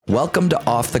Welcome to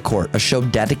Off the Court, a show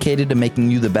dedicated to making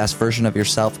you the best version of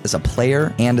yourself as a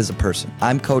player and as a person.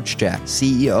 I'm Coach Jack,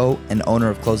 CEO and owner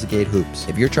of Close the Gate Hoops.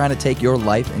 If you're trying to take your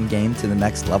life and game to the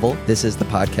next level, this is the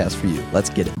podcast for you. Let's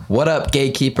get it. What up,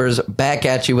 gatekeepers? Back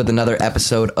at you with another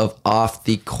episode of Off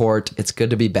the Court. It's good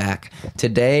to be back.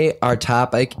 Today, our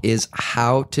topic is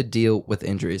how to deal with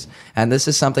injuries. And this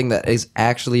is something that is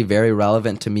actually very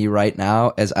relevant to me right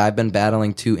now, as I've been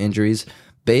battling 2 injuries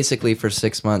basically for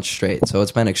 6 months straight. So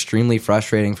it's been extremely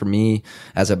frustrating for me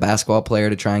as a basketball player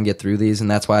to try and get through these.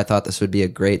 And that's why I thought this would be a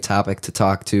great topic to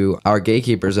talk to our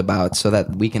gatekeepers about so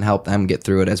that we can help them get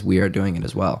through it as we are doing it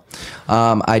as well.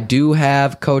 I do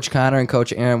have Coach Connor and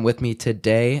Coach Aaron with me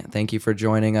today. Thank you for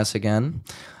joining us again.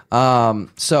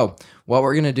 So what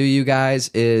we're going to do, you guys,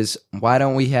 is why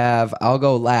don't we have, I'll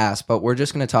go last, but we're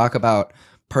just going to talk about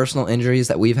personal injuries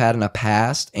that we've had in the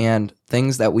past and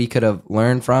things that we could have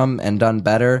learned from and done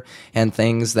better, and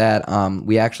things that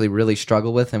we actually really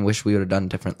struggle with and wish we would have done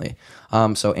differently.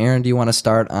 So Aaron, do you want to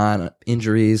start on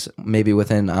injuries maybe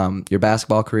within your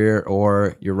basketball career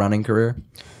or your running career?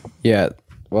 Yeah.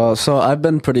 Well, so I've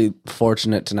been pretty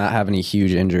fortunate to not have any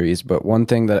huge injuries, but one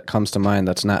thing that comes to mind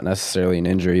that's not necessarily an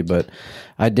injury, but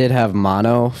I did have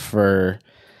mono for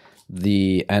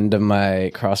the end of my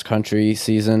cross-country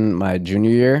season my junior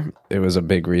year. It was a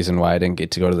big reason why I didn't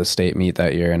get to go to the state meet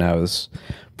that year, and I was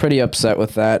pretty upset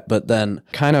with that, but then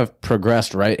kind of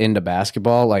progressed right into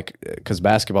basketball, because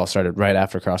basketball started right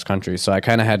after cross-country, so I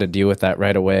kind of had to deal with that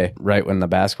right away, right when the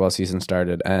basketball season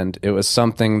started, and it was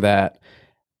something that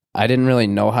I didn't really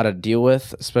know how to deal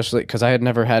with, especially because I had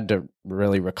never had to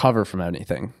really recover from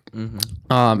anything.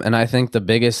 Mm-hmm. And I think the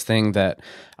biggest thing that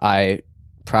I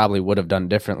probably would have done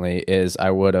differently is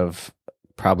I would have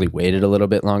probably waited a little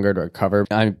bit longer to recover.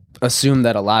 I assume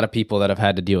that a lot of people that have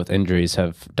had to deal with injuries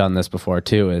have done this before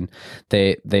too, and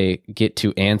they get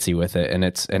too antsy with it, and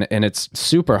it's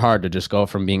super hard to just go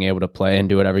from being able to play and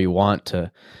do whatever you want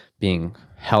to being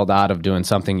held out of doing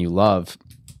something you love.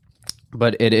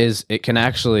 But it can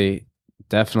actually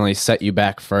definitely set you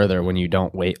back further when you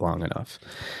don't wait long enough.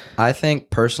 I think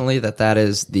personally that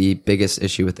is the biggest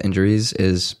issue with injuries,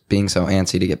 is being so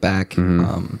antsy to get back.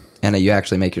 Mm-hmm. And you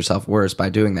actually make yourself worse by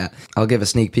doing that. I'll give a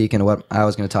sneak peek into what I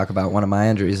was going to talk about. One of my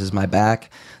injuries is my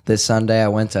back. This Sunday I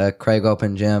went to Craig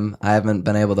Open Gym. I haven't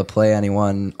been able to play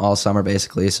anyone all summer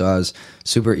basically, so I was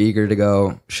super eager to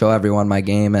go show everyone my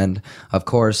game. And of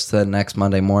course, the next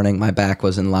Monday morning, my back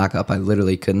was in lockup. I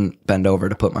literally couldn't bend over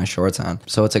to put my shorts on.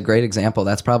 So it's a great example.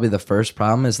 That's probably the first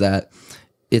problem, is that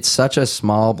it's such a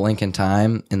small blink in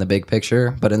time in the big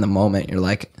picture, but in the moment you're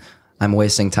like, I'm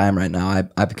wasting time right now.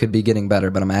 I could be getting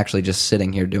better, but I'm actually just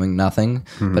sitting here doing nothing.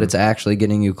 Mm-hmm. But it's actually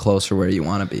getting you closer where you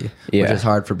want to be, which is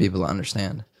hard for people to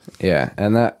understand. Yeah,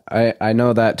 and that I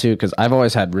know that too, because I've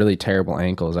always had really terrible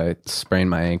ankles. I sprain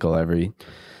my ankle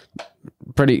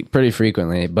pretty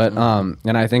frequently. But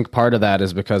and I think part of that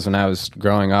is because when I was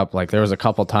growing up, like there was a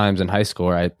couple times in high school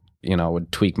where I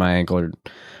would tweak my ankle, or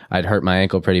I'd hurt my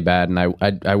ankle pretty bad, and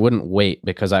I wouldn't wait,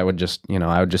 because I would just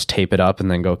tape it up and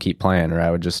then go keep playing, or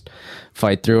I would just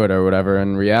fight through it or whatever.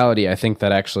 In reality, I think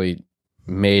that actually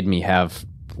made me have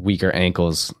weaker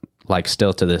ankles, like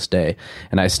still to this day.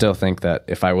 And I still think that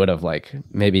if I would have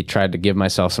maybe tried to give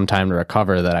myself some time to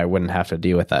recover, that I wouldn't have to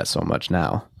deal with that so much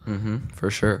now. Mm-hmm, for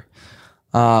sure.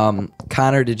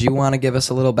 Connor, did you want to give us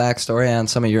a little backstory on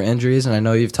some of your injuries? And I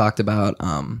know you've talked about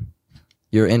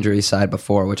your injury side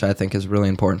before, which I think is really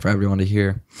important for everyone to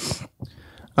hear.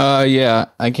 Yeah,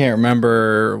 I can't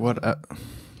remember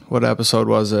what episode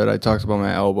was it. I talked about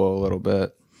my elbow a little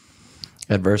bit.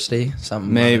 Adversity?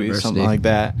 Something like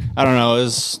that. I don't know. It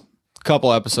was a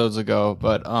couple episodes ago,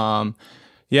 but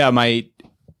yeah, my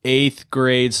 8th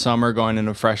grade summer going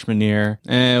into freshman year,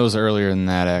 and it was earlier than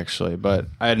that actually, but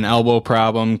I had an elbow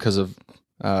problem because of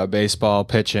baseball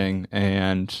pitching,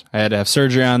 and I had to have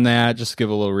surgery on that, just to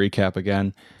give a little recap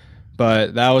again.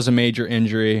 But that was a major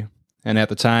injury, and at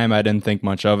the time I didn't think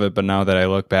much of it, but now that I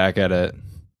look back at it,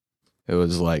 it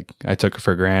was like I took it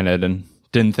for granted and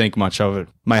didn't think much of it.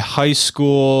 My high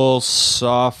school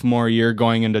sophomore year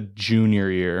going into junior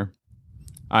year,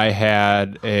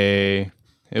 it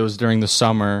was during the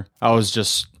summer. I was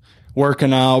just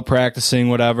working out, practicing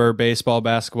whatever, baseball,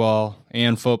 basketball,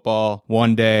 and football.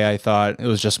 One day I thought it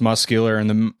was just muscular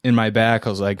in my back. I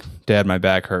was like, Dad, my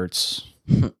back hurts.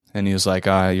 And he was like,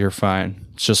 you're fine.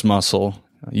 It's just muscle.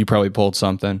 You probably pulled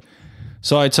something.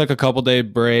 So I took a couple-day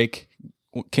break,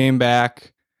 came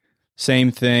back,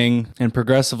 same thing, and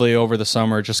progressively over the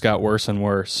summer it just got worse and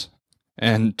worse.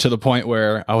 And to the point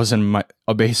where I was in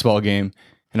a baseball game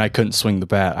and I couldn't swing the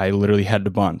bat. I literally had to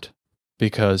bunt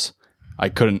because I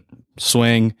couldn't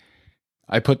swing.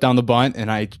 I put down the bunt and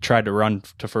I tried to run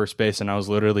to first base, and I was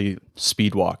literally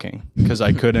speed walking because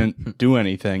I couldn't do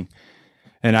anything.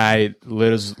 And I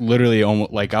was literally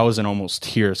almost like I was in almost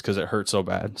tears because it hurt so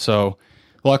bad. So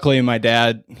luckily my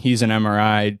dad, he's an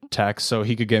MRI tech, so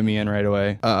he could get me in right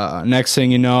away. Next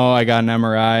thing you know, I got an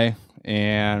MRI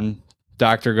and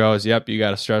doctor goes, yep, you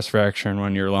got a stress fracture in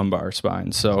one of your lumbar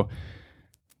spine. So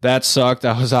that sucked.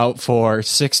 I was out for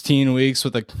 16 weeks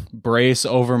with a brace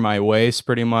over my waist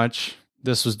pretty much.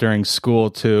 This was during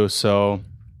school too, so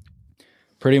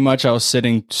pretty much I was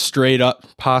sitting straight up,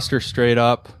 posture straight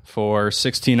up for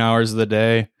 16 hours of the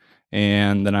day,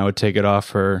 and then I would take it off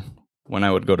for when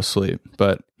I would go to sleep.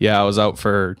 But yeah, I was out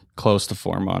for close to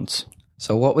 4 months.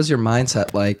 So what was your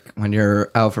mindset like when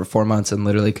you're out for 4 months and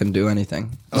literally couldn't do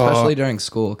anything, especially during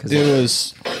school? It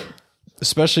was,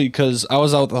 especially because I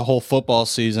was out the whole football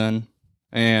season,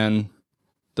 and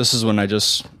this is when I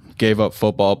just gave up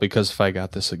football because if I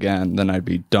got this again, then I'd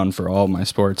be done for all my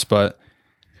sports. But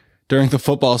during the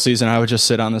football season, I would just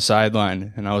sit on the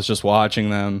sideline and I was just watching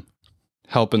them,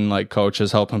 helping like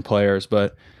coaches, helping players.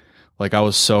 But like I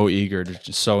was so eager to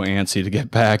just so antsy to get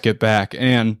back.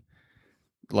 And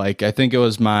like, I think it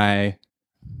was I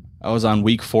was on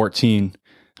week 14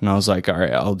 and I was like, all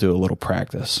right, I'll do a little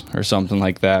practice or something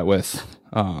like that with,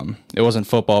 it wasn't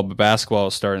football, but basketball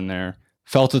was starting there.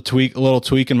 Felt a little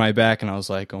tweak in my back and I was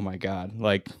like, oh my God.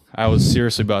 Like I was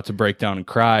seriously about to break down and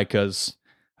cry because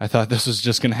I thought this was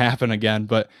just going to happen again.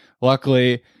 But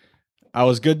luckily I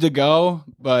was good to go.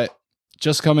 But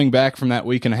just coming back from that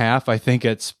week and a half, I think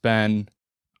it's been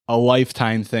a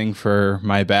lifetime thing for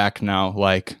my back now.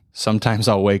 Like sometimes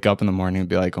I'll wake up in the morning and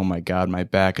be like, oh my God, my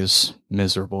back is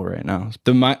miserable right now.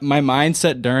 My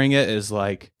mindset during it is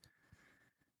like,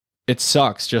 it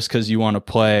sucks just because you want to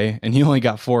play and you only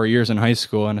got 4 years in high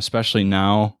school. And especially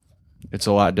now it's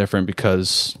a lot different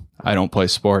because I don't play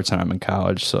sports and I'm in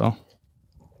college. So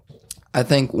I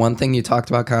think one thing you talked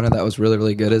about kind of that was really,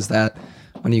 really good is that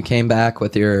when you came back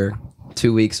with your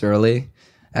 2 weeks early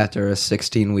after a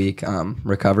 16-week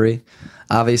recovery,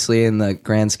 obviously in the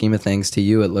grand scheme of things to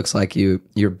you, it looks like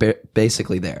you're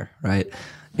basically there, right?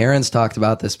 Aaron's talked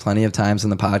about this plenty of times in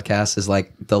the podcast is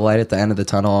like the light at the end of the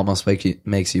tunnel almost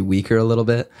makes you weaker a little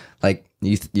bit. Like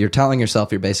you're telling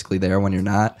yourself you're basically there when you're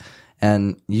not.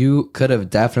 And you could have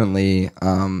definitely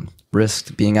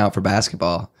risked being out for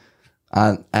basketball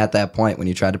at that point when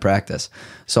you tried to practice.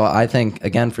 So I think,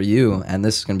 again, for you, and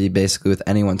this is going to be basically with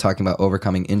anyone talking about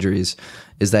overcoming injuries,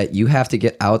 is that you have to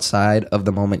get outside of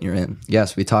the moment you're in.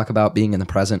 Yes, we talk about being in the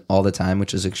present all the time,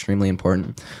 which is extremely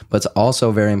important, but it's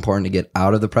also very important to get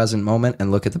out of the present moment and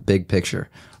look at the big picture,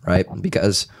 right?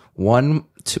 Because one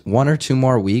or two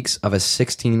more weeks of a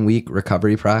 16-week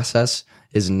recovery process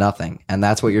is nothing, and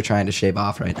that's what you're trying to shave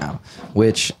off right now,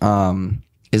 which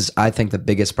is, I think, the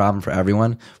biggest problem for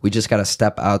everyone. We just got to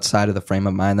step outside of the frame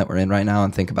of mind that we're in right now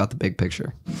and think about the big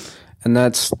picture. And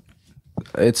that's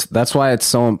why it's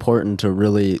so important to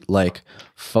really like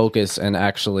focus and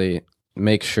actually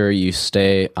make sure you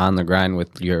stay on the grind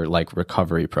with your like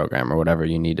recovery program or whatever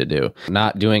you need to do.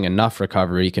 Not doing enough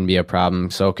recovery can be a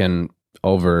problem. So can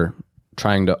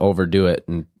trying to overdo it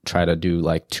and try to do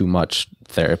like too much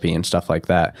therapy and stuff like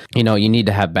that. You know, you need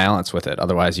to have balance with it.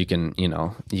 Otherwise you can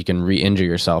re-injure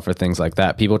yourself or things like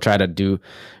that. People try to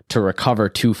recover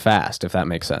too fast, if that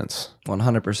makes sense.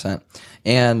 100%.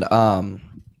 And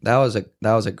that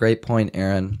was a great point,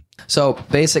 Aaron. So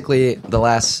basically the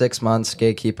last 6 months,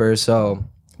 Gatekeeper. So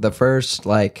the first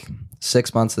like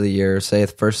 6 months of the year, say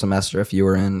the first semester if you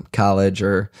were in college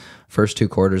or first 2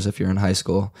 quarters if you're in high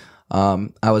school,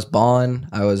 I was balling.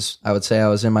 I would say I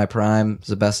was in my prime. It was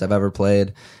the best I've ever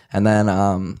played. And then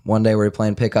one day we were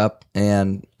playing pickup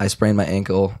and I sprained my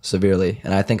ankle severely.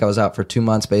 And I think I was out for 2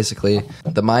 months basically.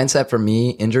 The mindset for me,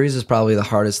 injuries is probably the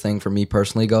hardest thing for me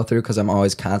personally to go through because I'm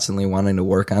always constantly wanting to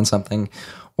work on something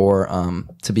or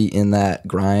to be in that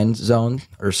grind zone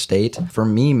or state. For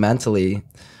me mentally,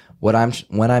 when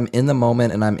I'm in the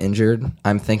moment and I'm injured,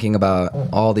 I'm thinking about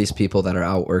all these people that are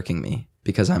outworking me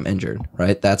because I'm injured,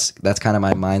 right? That's kind of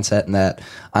my mindset, and that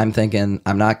I'm thinking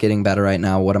I'm not getting better right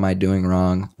now. What am I doing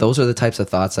wrong? Those are the types of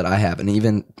thoughts that I have. And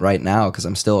even right now, because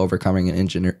I'm still overcoming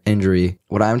an injury,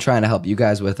 what I'm trying to help you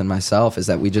guys with and myself is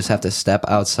that we just have to step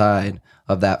outside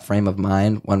of that frame of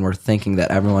mind when we're thinking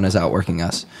that everyone is outworking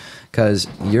us. Because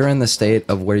you're in the state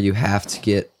of where you have to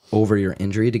get over your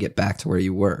injury to get back to where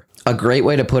you were. A great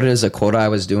way to put it is a quote I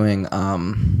was doing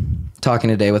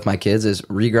talking today with my kids is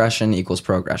regression equals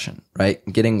progression, right?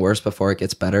 Getting worse before it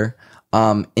gets better.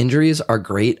 Injuries are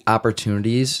great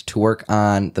opportunities to work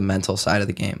on the mental side of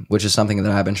the game, which is something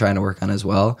that I've been trying to work on as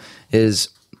well, is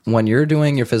when you're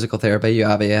doing your physical therapy, you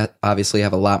obviously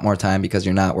have a lot more time because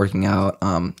you're not working out.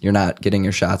 You're not getting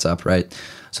your shots up, right?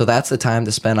 So that's the time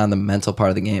to spend on the mental part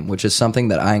of the game, which is something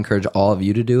that I encourage all of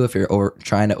you to do if you're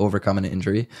trying to overcome an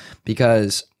injury.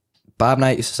 Because Bob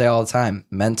Knight used to say all the time,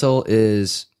 mental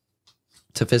is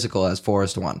to physical as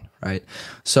 4:1, right?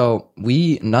 So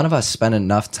none of us spend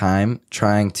enough time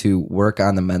trying to work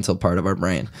on the mental part of our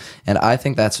brain. And I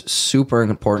think that's super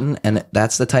important. And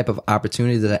that's the type of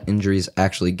opportunity that injuries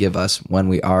actually give us when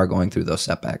we are going through those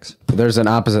setbacks. There's an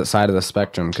opposite side of the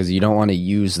spectrum because you don't want to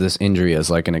use this injury as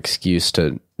like an excuse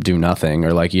to do nothing,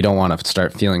 or like you don't want to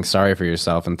start feeling sorry for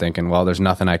yourself and thinking, well, there's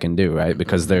nothing I can do, right?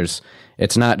 Because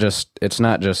it's not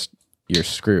just you're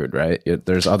screwed, right?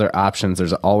 There's other options.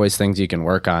 There's always things you can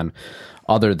work on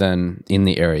other than in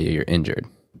the area you're injured,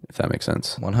 if that makes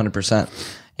sense. 100%.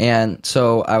 And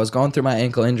so I was going through my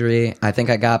ankle injury. I think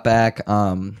I got back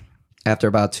after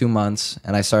about 2 months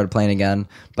and I started playing again,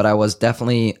 but I was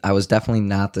definitely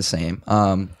not the same.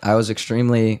 I was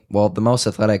the most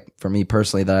athletic for me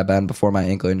personally that I've been before my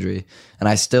ankle injury. And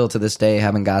I still to this day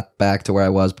haven't got back to where I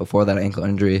was before that ankle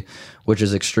injury, which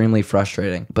is extremely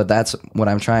frustrating. But that's what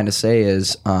I'm trying to say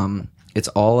is it's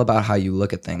all about how you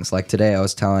look at things. Like today I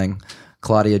was telling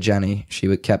Claudia Jenny,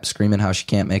 she kept screaming how she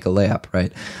can't make a layup,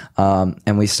 right?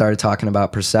 And we started talking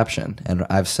about perception. And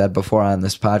I've said before on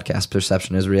this podcast,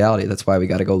 perception is reality. That's why we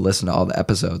got to go listen to all the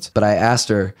episodes. But I asked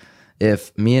her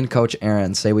if me and Coach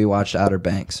Aaron, say we watched Outer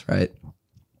Banks, right?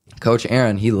 Coach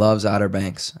Aaron, he loves Outer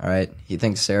Banks, all right? He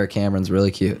thinks Sarah Cameron's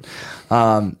really cute.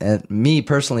 And me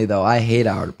personally, though, I hate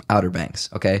Outer Banks,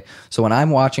 okay? So when I'm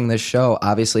watching this show,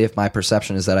 obviously if my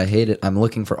perception is that I hate it, I'm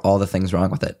looking for all the things wrong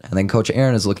with it. And then Coach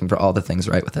Aaron is looking for all the things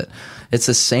right with it. It's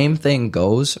the same thing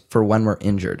goes for when we're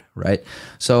injured, right?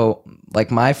 So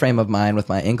like my frame of mind with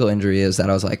my ankle injury is that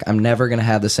I was like, I'm never going to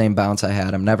have the same bounce I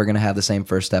had. I'm never going to have the same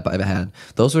first step I've had.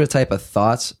 Those were the type of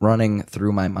thoughts running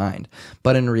through my mind.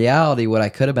 But in reality, what I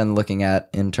could have been looking at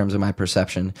in terms of my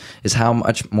perception is how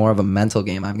much more of a mental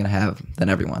game I'm going to have than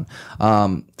everyone.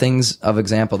 Things of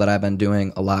example that I've been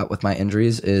doing a lot with my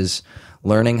injuries is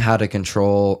learning how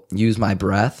to use my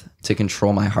breath to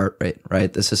control my heart rate,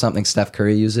 right? This is something Steph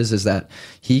Curry uses, is that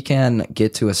he can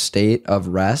get to a state of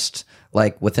rest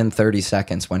like within 30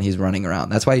 seconds when he's running around.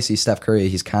 That's why you see Steph Curry,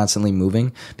 he's constantly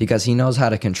moving because he knows how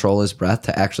to control his breath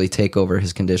to actually take over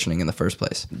his conditioning in the first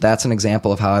place. That's an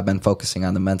example of how I've been focusing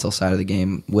on the mental side of the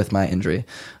game with my injury.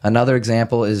 Another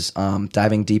example is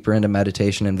diving deeper into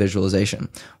meditation and visualization.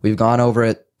 We've gone over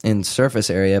it in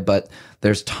surface area, but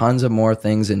there's tons of more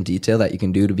things in detail that you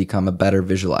can do to become a better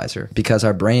visualizer because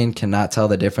our brain cannot tell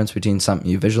the difference between something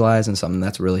you visualize and something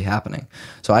that's really happening.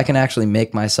 So I can actually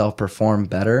make myself perform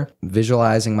better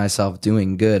visualizing myself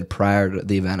doing good prior to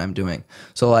the event I'm doing.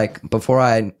 So like before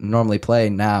I normally play,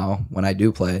 now when I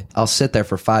do play, I'll sit there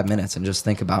for 5 minutes and just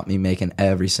think about me making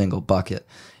every single bucket.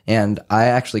 And I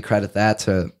actually credit that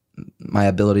to my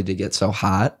ability to get so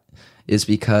hot is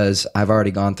because I've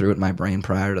already gone through it in my brain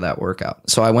prior to that workout.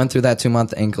 So I went through that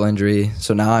 2-month ankle injury.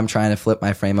 So now I'm trying to flip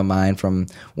my frame of mind from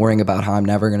worrying about how I'm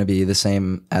never going to be the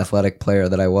same athletic player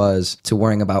that I was to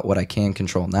worrying about what I can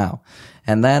control now.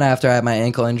 And then after I had my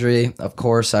ankle injury, of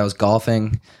course, I was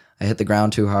golfing. I hit the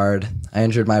ground too hard. I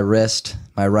injured my wrist,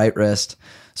 my right wrist.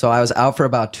 So I was out for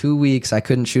about 2 weeks. I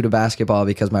couldn't shoot a basketball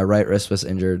because my right wrist was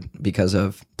injured because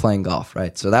of playing golf,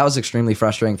 right? So that was extremely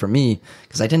frustrating for me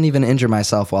because I didn't even injure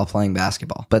myself while playing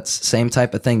basketball. But same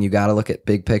type of thing. You got to look at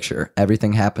big picture.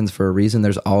 Everything happens for a reason.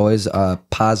 There's always a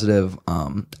positive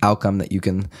outcome that you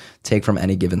can take from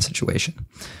any given situation.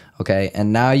 Okay.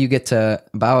 And now you get to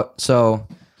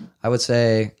I would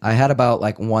say I had about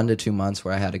like 1 to 2 months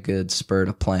where I had a good spurt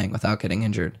of playing without getting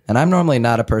injured. And I'm normally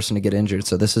not a person to get injured,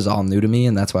 so this is all new to me,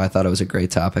 and that's why I thought it was a great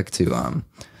topic to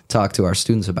talk to our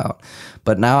students about.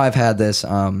 But now I've had this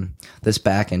this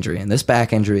back injury, and this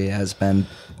back injury has been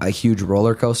a huge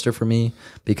roller coaster for me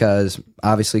because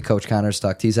obviously Coach Connor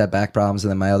Stuck, he's had back problems, and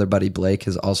then my other buddy Blake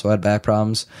has also had back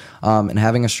problems. And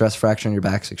having a stress fracture in your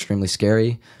back is extremely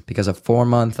scary because a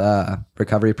 4-month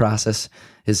recovery process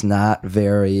is not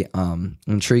very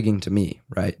intriguing to me,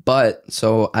 right? But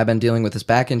so I've been dealing with this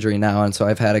back injury now, and so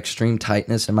I've had extreme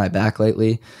tightness in my back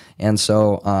lately. And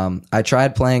so I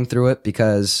tried playing through it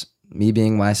because me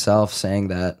being myself, saying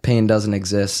that pain doesn't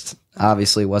exist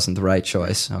obviously wasn't the right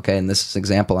choice. Okay, in this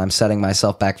example, I'm setting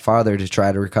myself back farther to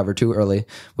try to recover too early,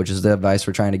 which is the advice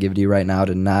we're trying to give to you right now,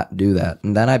 to not do that.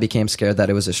 And then I became scared that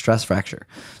it was a stress fracture.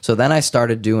 So then I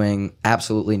started doing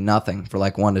absolutely nothing for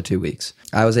like 1 to 2 weeks.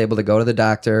 I was able to go to the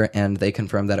doctor and they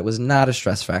confirmed that it was not a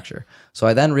stress fracture. So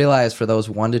I then realized for those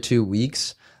 1 to 2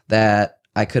 weeks that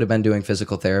I could have been doing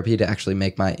physical therapy to actually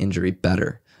make my injury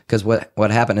better. because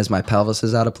what happened is my pelvis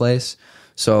is out of place.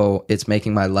 So it's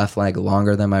making my left leg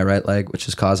longer than my right leg, which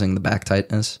is causing the back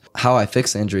tightness. How I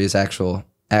fix the injury is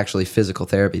actually physical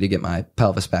therapy to get my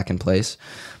pelvis back in place.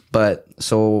 But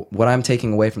so what I'm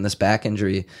taking away from this back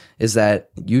injury is that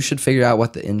you should figure out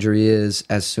what the injury is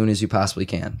as soon as you possibly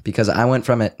can. Because I went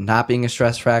from it not being a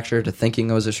stress fracture to thinking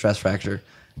it was a stress fracture,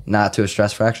 not to a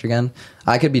stress fracture again.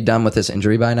 I could be done with this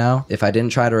injury by now if I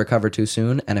didn't try to recover too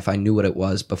soon and if I knew what it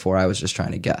was before I was just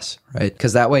trying to guess, right?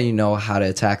 Because that way you know how to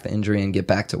attack the injury and get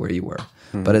back to where you were.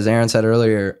 But as Aaron said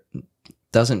earlier,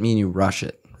 doesn't mean you rush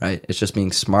it, right? It's just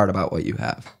being smart about what you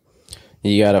have.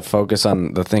 You got to focus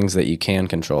on the things that you can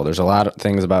control. There's a lot of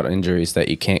things about injuries that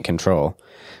you can't control.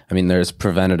 I mean, there's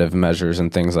preventative measures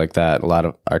and things like that. A lot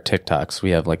of our TikToks,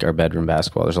 we have like our bedroom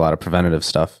basketball. There's a lot of preventative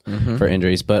stuff for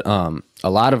injuries, but a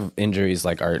lot of injuries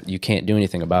you can't do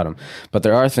anything about them. But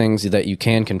there are things that you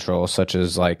can control, such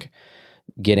as like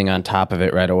getting on top of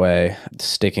it right away,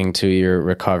 sticking to your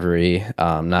recovery,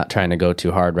 not trying to go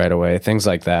too hard right away, things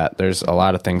like that. There's a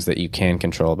lot of things that you can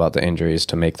control about the injuries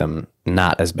to make them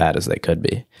not as bad as they could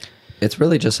be. It's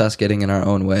really just us getting in our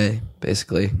own way,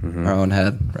 basically, our own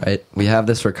head, right? We have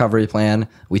this recovery plan.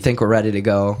 We think we're ready to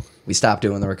go. We stop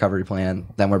doing the recovery plan.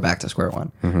 Then we're back to square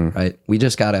one, right? We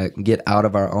just got to get out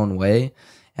of our own way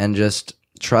and just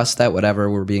trust that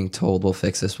whatever we're being told will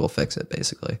fix this, we'll fix it,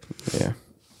 basically. Yeah.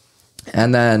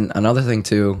 And then another thing,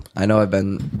 too, I know I've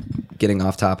been getting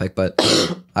off topic, but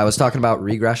I was talking about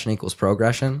regression equals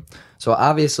progression. So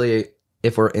obviously,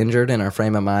 if we're injured in our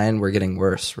frame of mind, we're getting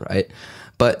worse, right?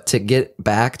 But to get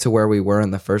back to where we were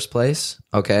in the first place,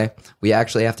 okay, we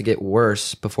actually have to get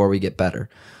worse before we get better.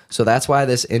 So that's why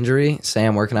this injury, say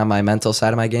I'm working on my mental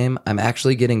side of my game, I'm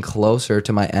actually getting closer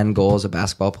to my end goal as a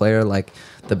basketball player, like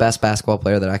the best basketball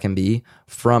player that I can be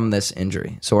from this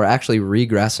injury. So we're actually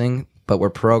regressing, but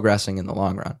we're progressing in the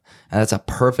long run. And that's a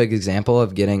perfect example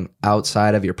of getting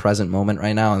outside of your present moment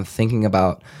right now and thinking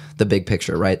about the big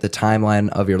picture, right? The timeline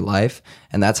of your life.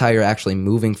 And that's how you're actually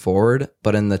moving forward.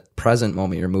 But in the present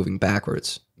moment, you're moving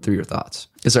backwards through your thoughts.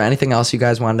 Is there anything else you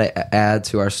guys wanted to add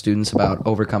to our students about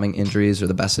overcoming injuries or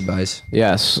the best advice?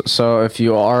 Yes. So if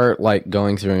you are like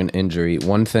going through an injury,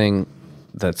 one thing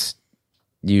that's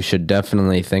you should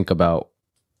definitely think about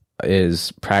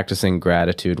is practicing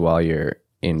gratitude while you're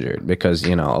injured, because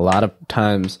a lot of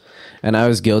times, and I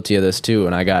was guilty of this too,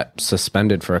 and I got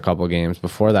suspended for a couple games.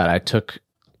 Before that, I took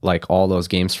like all those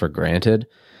games for granted,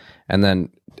 and then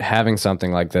having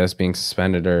something like this, being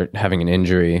suspended or having an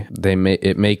injury,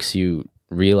 it makes you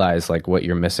realize like what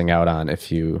you're missing out on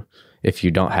if you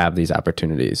don't have these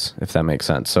opportunities, if that makes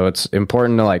sense. So it's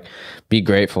important to like be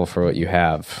grateful for what you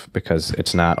have, because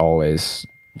it's not always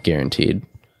guaranteed.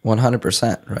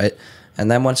 100%, right? And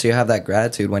then once you have that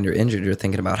gratitude, when you're injured, you're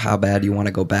thinking about how bad you want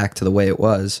to go back to the way it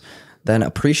was. Then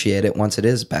appreciate it once it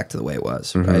is back to the way it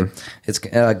was, right? It's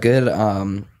a good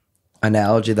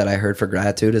analogy that I heard for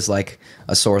gratitude is like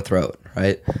a sore throat,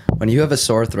 right? When you have a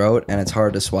sore throat and it's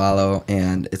hard to swallow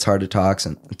and it's hard to talk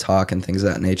and things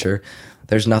of that nature,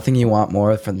 there's nothing you want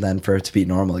more than for it to be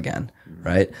normal again,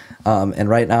 right? And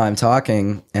right now I'm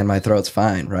talking and my throat's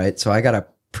fine, right? So I got to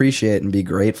appreciate and be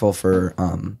grateful for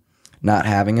not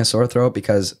having a sore throat,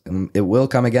 because it will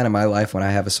come again in my life when I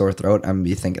have a sore throat. I'm going to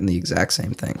be thinking the exact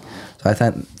same thing. So I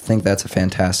think that's a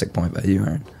fantastic point by you,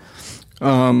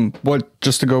 Aaron.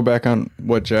 Just to go back on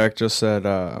what Jack just said,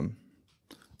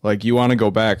 like you want to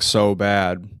go back so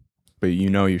bad, but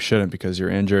you shouldn't because you're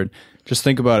injured. Just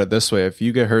think about it this way. If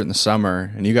you get hurt in the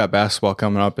summer and you got basketball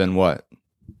coming up in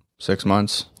 6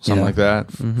 months, something like that,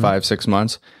 5-6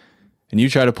 months, and you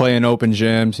try to play in open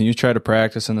gyms and you try to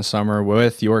practice in the summer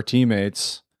with your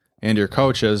teammates and your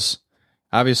coaches,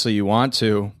 obviously you want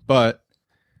to, but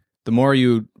the more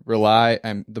you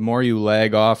the more you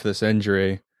lag off this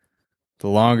injury, the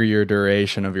longer your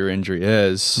duration of your injury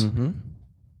is,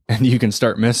 and you can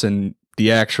start missing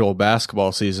the actual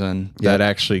basketball season that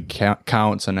actually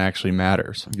counts and actually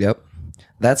matters. Yep.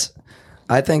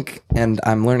 I think, and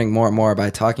I'm learning more and more by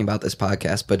talking about this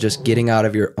podcast, but just getting out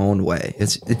of your own way.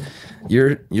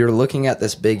 You're looking at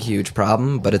this big, huge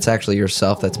problem, but it's actually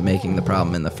yourself that's making the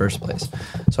problem in the first place.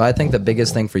 So I think the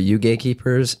biggest thing for you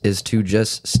gatekeepers is to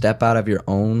just step out of your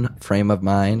own frame of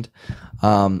mind.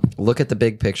 Look at the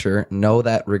big picture, know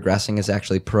that regressing is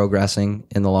actually progressing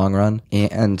in the long run,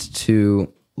 and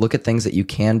to look at things that you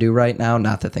can do right now,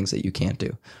 not the things that you can't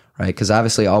do, right? Because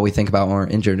obviously all we think about when we're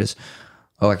injured is,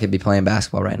 I could be playing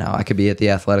basketball right now. I could be at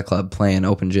the athletic club playing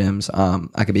open gyms.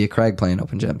 I could be at Craig playing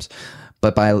open gyms.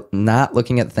 But by not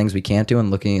looking at the things we can't do and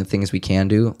looking at things we can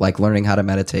do, like learning how to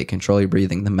meditate, control your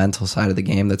breathing, the mental side of the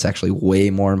game, that's actually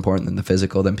way more important than the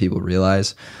physical than people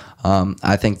realize.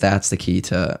 I think that's the key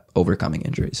to overcoming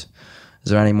injuries.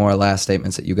 Is there any more last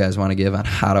statements that you guys want to give on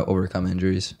how to overcome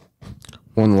injuries?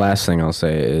 One last thing I'll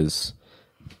say is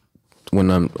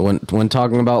when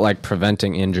talking about like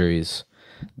preventing injuries,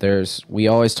 we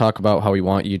always talk about how we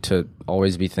want you to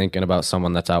always be thinking about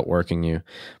someone that's outworking you,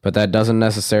 but that doesn't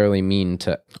necessarily mean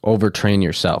to overtrain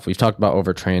yourself. We've talked about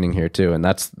overtraining here too, and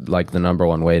that's like the number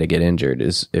one way to get injured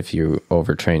is if you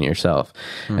overtrain yourself.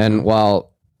 And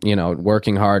while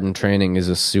working hard and training is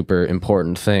a super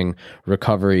important thing,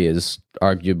 recovery is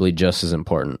arguably just as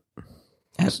important.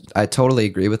 I totally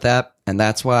agree with that, and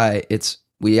that's why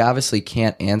we obviously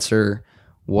can't answer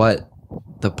what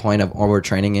the point of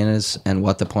overtraining is and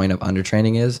what the point of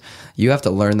undertraining is. You have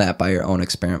to learn that by your own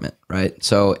experiment, right?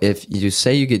 So if you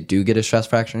say you do get a stress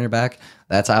fracture in your back,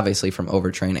 that's obviously from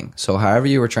overtraining. So however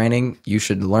you were training, you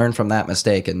should learn from that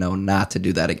mistake and know not to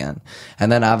do that again.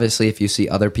 And then obviously if you see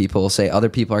other people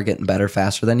are getting better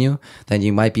faster than you, then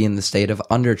you might be in the state of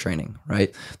undertraining,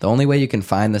 right? The only way you can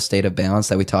find the state of balance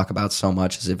that we talk about so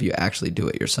much is if you actually do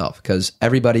it yourself, because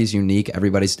everybody's unique,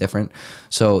 everybody's different.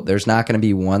 So there's not going to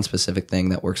be one specific thing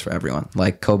that works for everyone.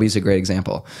 Like Kobe's a great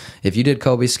example. If you did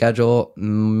Kobe's schedule,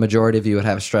 majority of you would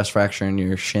have a stress fracture in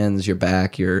your shins, your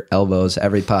back, your elbows,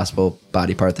 every possible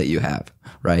body part that you have,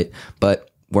 right? But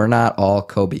we're not all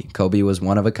Kobe. Kobe was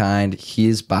one of a kind.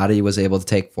 His body was able to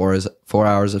take 4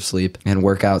 hours of sleep and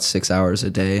work out 6 hours a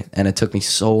day. And it took me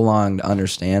so long to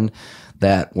understand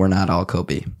that we're not all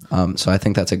Kobe. So I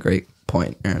think that's a great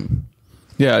point, Aaron.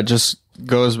 Yeah, it just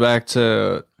goes back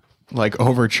to like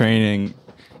overtraining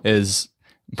is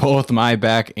both my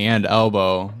back and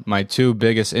elbow. My two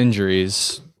biggest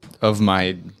injuries of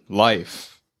my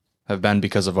life have been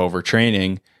because of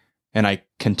overtraining. And I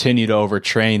continue to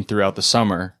overtrain throughout the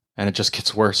summer, and it just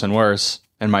gets worse and worse,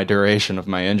 and my duration of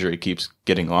my injury keeps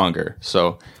getting longer.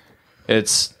 So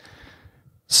it's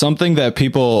something that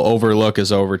people overlook is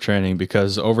overtraining,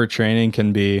 because overtraining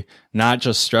can be not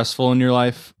just stressful in your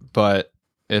life, but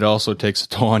it also takes a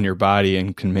toll on your body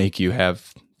and can make you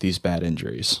have these bad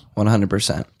injuries.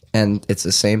 100%. And it's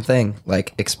the same thing,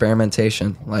 like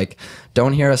experimentation. Like,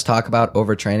 don't hear us talk about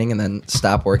overtraining and then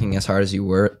stop working as hard as you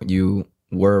were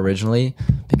originally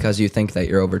because you think that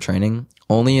you're overtraining.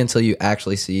 Only until you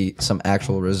actually see some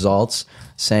actual results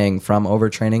saying from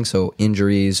overtraining, so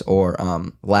injuries or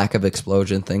lack of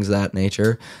explosion, things of that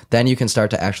nature, then you can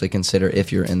start to actually consider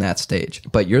if you're in that stage.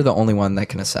 But you're the only one that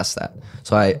can assess that.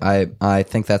 So I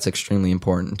think that's extremely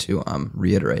important to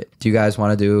reiterate. Do you guys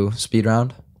want to do speed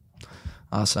round?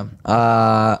 Awesome. All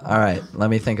right. Let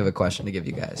me think of a question to give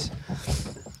you guys.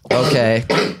 Okay.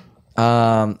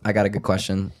 I got a good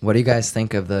question. What do you guys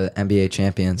think of the NBA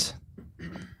champions?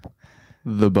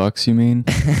 The Bucks, you mean?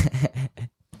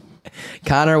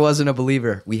 Connor wasn't a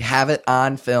believer. We have it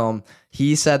on film.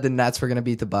 He said the Nets were going to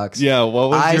beat the Bucks. Yeah, what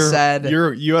was I said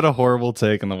you had a horrible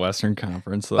take in the Western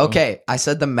Conference, though. Okay, I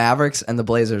said the Mavericks and the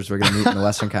Blazers were going to meet in the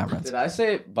Western Conference. Did I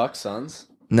say Bucks Suns?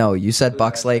 No, you said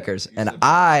Bucks Lakers, and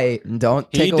I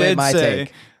don't take away my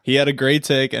take. He had a great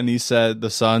take, and he said the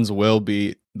Suns will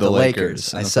beat the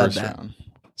Lakers. I said that. Round.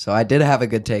 So I did have a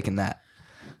good take in that.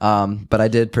 But I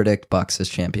did predict Bucks as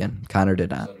champion. Connor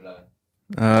did not.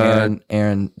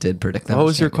 Aaron did predict them. What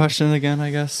was your question again,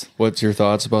 I guess? What's your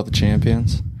thoughts about the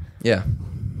champions? Yeah.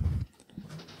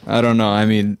 I don't know. I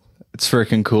mean, it's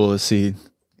freaking cool to see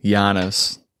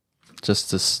Giannis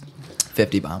just this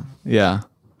 50 bomb. Yeah.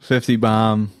 50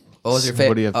 bomb. What was your favorite?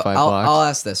 What do you have, 5 blocks? I'll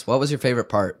ask this. What was your favorite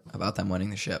part about them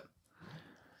winning the ship?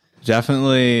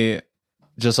 Definitely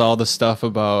just all the stuff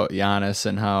about Giannis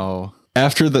and how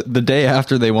after the day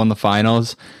after they won the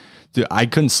finals, dude, I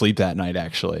couldn't sleep that night,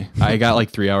 actually. I got like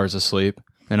 3 hours of sleep,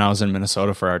 and I was in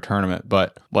Minnesota for our tournament.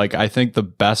 But like, I think the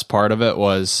best part of it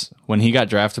was when he got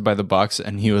drafted by the Bucks,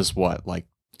 and he was like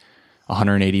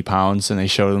 180 pounds, and they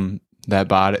showed him that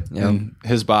body, and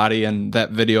his body, and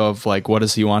that video of like, what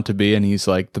does he want to be? And he's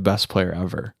like the best player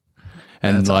ever.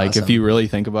 And that's like, awesome. If you really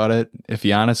think about it, if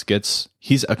Giannis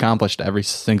he's accomplished every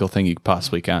single thing he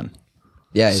possibly can.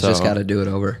 Yeah, he's just got to do it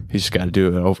over. He's just got to do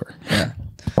it over. Yeah.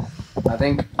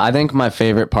 I think my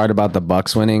favorite part about the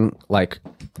Bucks winning, like,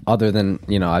 other than,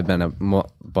 I've been a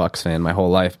Bucks fan my whole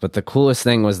life, but the coolest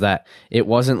thing was that it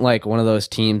wasn't like one of those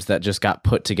teams that just got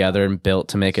put together and built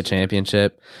to make a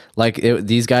championship. Like,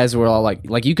 these guys were all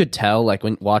like you could tell, like,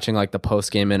 when watching like the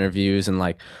post game interviews and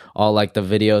like all like the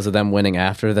videos of them winning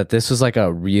after, that this was like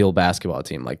a real basketball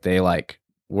team. Like, they like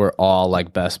were all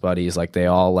like best buddies. Like, they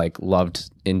all like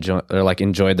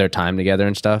enjoyed their time together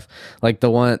and stuff. Like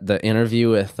the interview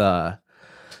with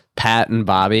Pat and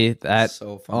Bobby. That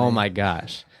So funny. oh my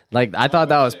gosh! Like I thought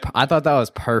that was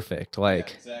perfect.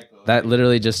 Like that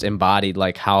literally just embodied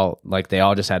like how like they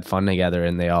all just had fun together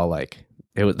and they all like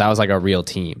that was like a real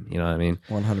team. You know what I mean?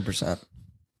 100%.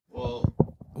 Well,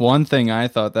 one thing I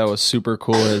thought that was super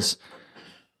cool is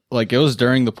like it was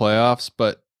during the playoffs,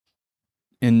 but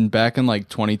back in like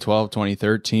 2012,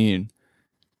 2013,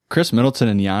 Chris Middleton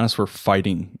and Giannis were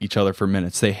fighting each other for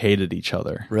minutes. They hated each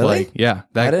other. Really? Like, yeah.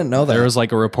 I didn't know that. There was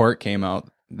like a report came out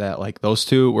that like those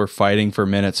two were fighting for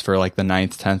minutes for like the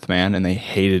 9th, 10th man, and they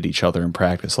hated each other in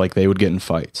practice. Like they would get in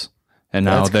fights. And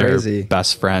now That's they're crazy.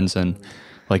 best friends. And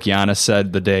like Giannis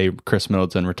said, the day Chris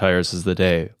Middleton retires is the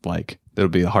day like it'll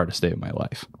be the hardest day of my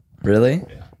life. Really?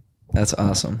 Yeah. That's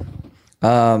awesome.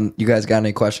 You guys got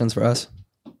any questions for us?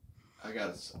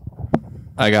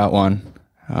 I got one.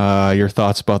 Your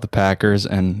thoughts about the Packers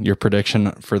and your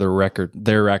prediction for their record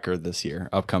this year,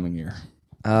 upcoming year.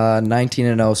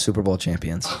 19-0 Super Bowl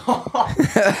champions.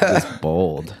 It's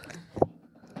bold.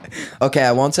 Okay,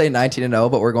 I won't say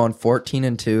 19-0, but we're going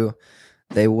 14-2.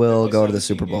 They will go to the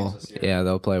Super Bowl. Yeah,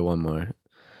 they'll play one more. Are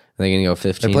they gonna go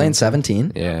 15? They're playing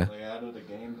 17? Yeah.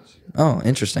 Oh,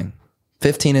 interesting.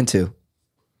 15-2.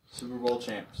 Super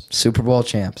Bowl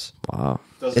champs. Wow.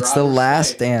 It's the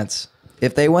last dance.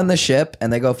 If they win the ship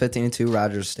and they go 15-2,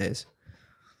 Rodgers stays.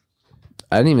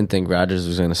 I didn't even think Rodgers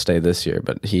was going to stay this year,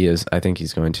 but he is. I think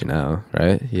he's going to now,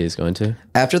 right? He is going to.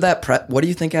 After that, what do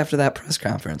you think after that press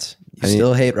conference? You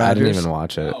still hate I Rodgers? didn't even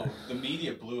watch it. The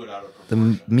media blew it out of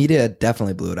The media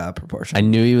definitely blew it out of proportion. I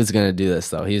knew he was going to do this,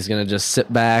 though. He's going to just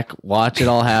sit back, watch it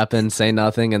all happen, say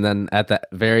nothing, and then at the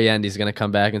very end, he's going to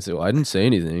come back and say, well, I didn't say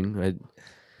anything.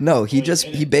 No,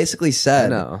 he basically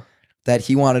said No. that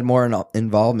he wanted more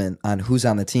involvement on who's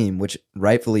on the team, which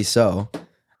rightfully so,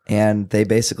 and they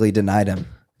basically denied him.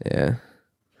 Yeah.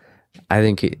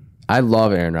 I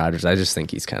love Aaron Rodgers. I just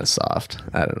think he's kind of soft.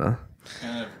 I don't know.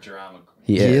 kind of drama.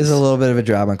 He is a little bit of a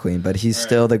drama queen, but he's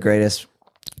still the greatest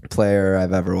player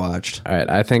I've ever watched. All right.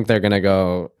 I think they're going to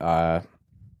go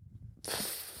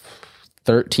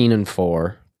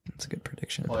 13-4, That's a good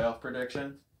prediction. Playoff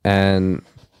prediction. and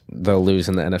they'll lose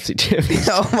in the NFC Championship.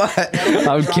 Oh my!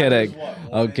 I'm kidding.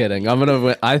 I'm kidding. I'm gonna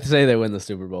win. I say they win the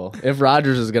Super Bowl. If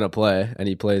Rodgers is gonna play and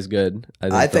he plays good,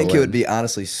 I think they'll it would win. be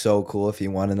honestly so cool if he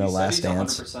won in the last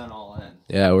dance. 100% all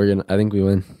in. Yeah, we're gonna. I think we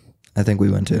win. I think we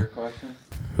win too. Question?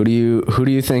 Who do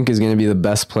you think is gonna be the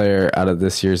best player out of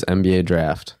this year's NBA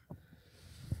draft?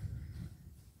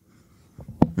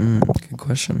 Good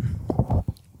question.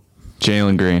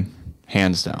 Jalen Green,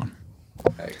 hands down.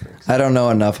 I don't know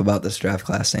enough about this draft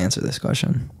class to answer this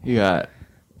question. You got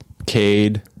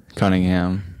Cade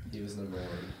Cunningham, He was number 1.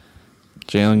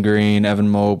 Jalen Green, Evan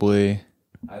Mobley,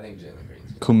 I think Jalen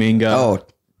Green's. Kuminga. Oh,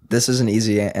 this is an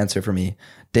easy answer for me.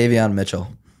 Davion Mitchell.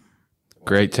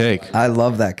 Great take. I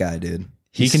love that guy, dude.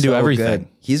 He can do everything. Good.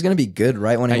 He's going to be good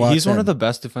right when he walks He's one in. of the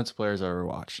best defensive players I ever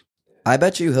watched. I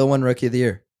bet you he'll win Rookie of the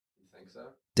Year.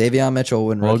 Davion Mitchell will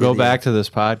win Rookie We'll of the go Year. back to this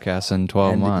podcast in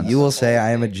 12 And months. you will say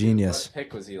I am a genius. What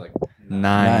pick was he like?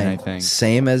 9, I think.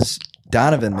 Same as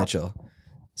Donovan Mitchell.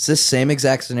 It's the same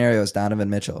exact scenario as Donovan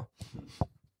Mitchell.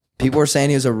 People were saying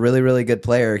he was a really, really good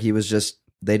player. He was just,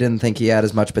 they didn't think he had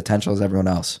as much potential as everyone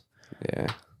else. Yeah.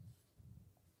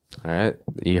 All right,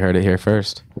 you heard it here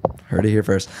first. Heard it here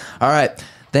first. All right.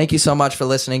 Thank you so much for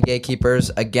listening, Gatekeepers.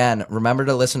 Again, remember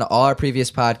to listen to all our previous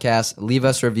podcasts. Leave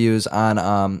us reviews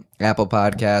on Apple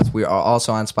Podcasts. We are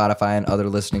also on Spotify and other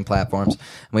listening platforms. And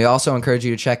we also encourage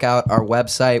you to check out our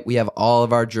website. We have all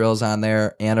of our drills on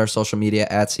there and our social media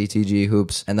at CTG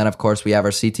Hoops. And then, of course, we have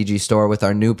our CTG store with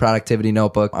our new productivity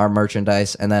notebook, our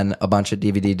merchandise, and then a bunch of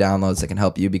DVD downloads that can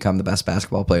help you become the best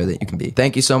basketball player that you can be.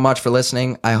 Thank you so much for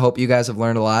listening. I hope you guys have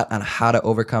learned a lot on how to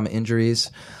overcome injuries.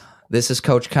 This is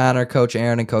Coach Connor, Coach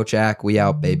Aaron, and Coach Jack. We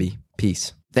out, baby.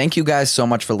 Peace. Thank you guys so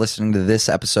much for listening to this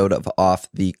episode of Off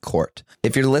the Court.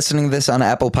 If you're listening to this on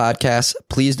Apple Podcasts,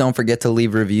 please don't forget to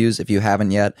leave reviews if you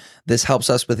haven't yet. This helps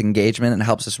us with engagement and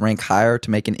helps us rank higher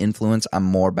to make an influence on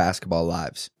more basketball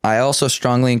lives. I also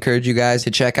strongly encourage you guys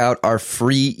to check out our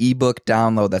free ebook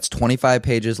download that's 25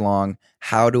 pages long,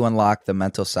 How to Unlock the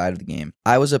Mental Side of the Game.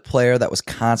 I was a player that was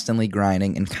constantly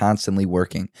grinding and constantly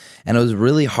working, and it was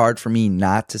really hard for me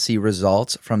not to see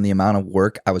results from the amount of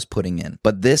work I was putting in.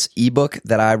 But this ebook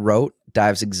that I wrote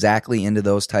dives exactly into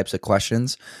those types of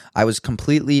questions, I was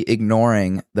completely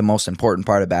ignoring the most important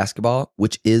part of basketball,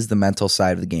 which is the mental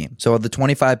side of the game. So the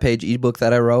 25-page ebook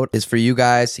that I wrote is for you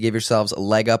guys to give yourselves a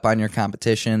leg up on your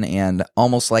competition and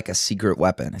almost like a secret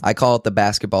weapon. I call it the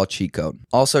basketball cheat code.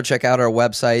 Also, check out our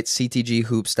website,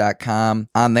 ctghoops.com.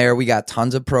 On there, we got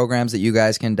tons of programs that you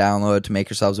guys can download to make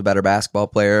yourselves a better basketball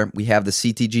player. We have the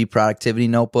CTG Productivity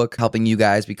Notebook, helping you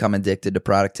guys become addicted to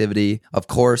productivity. Of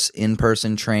course,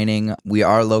 in-person training. We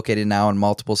are located now in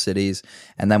multiple cities.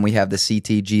 And then we have the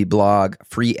CTG blog,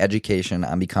 free education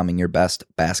on becoming your best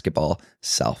basketball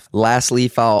self. Lastly,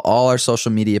 follow all our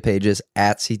social media pages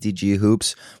at CTG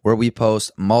Hoops, where we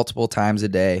post multiple times a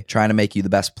day, trying to make you the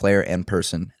best player and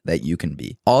person that you can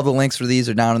be. All the links for these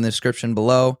are down in the description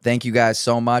below. Thank you guys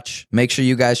so much. Make sure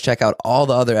you guys check out all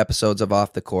the other episodes of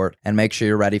Off the Court, and make sure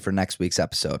you're ready for next week's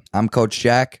episode. I'm Coach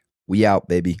Jack. We out,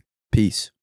 baby. Peace.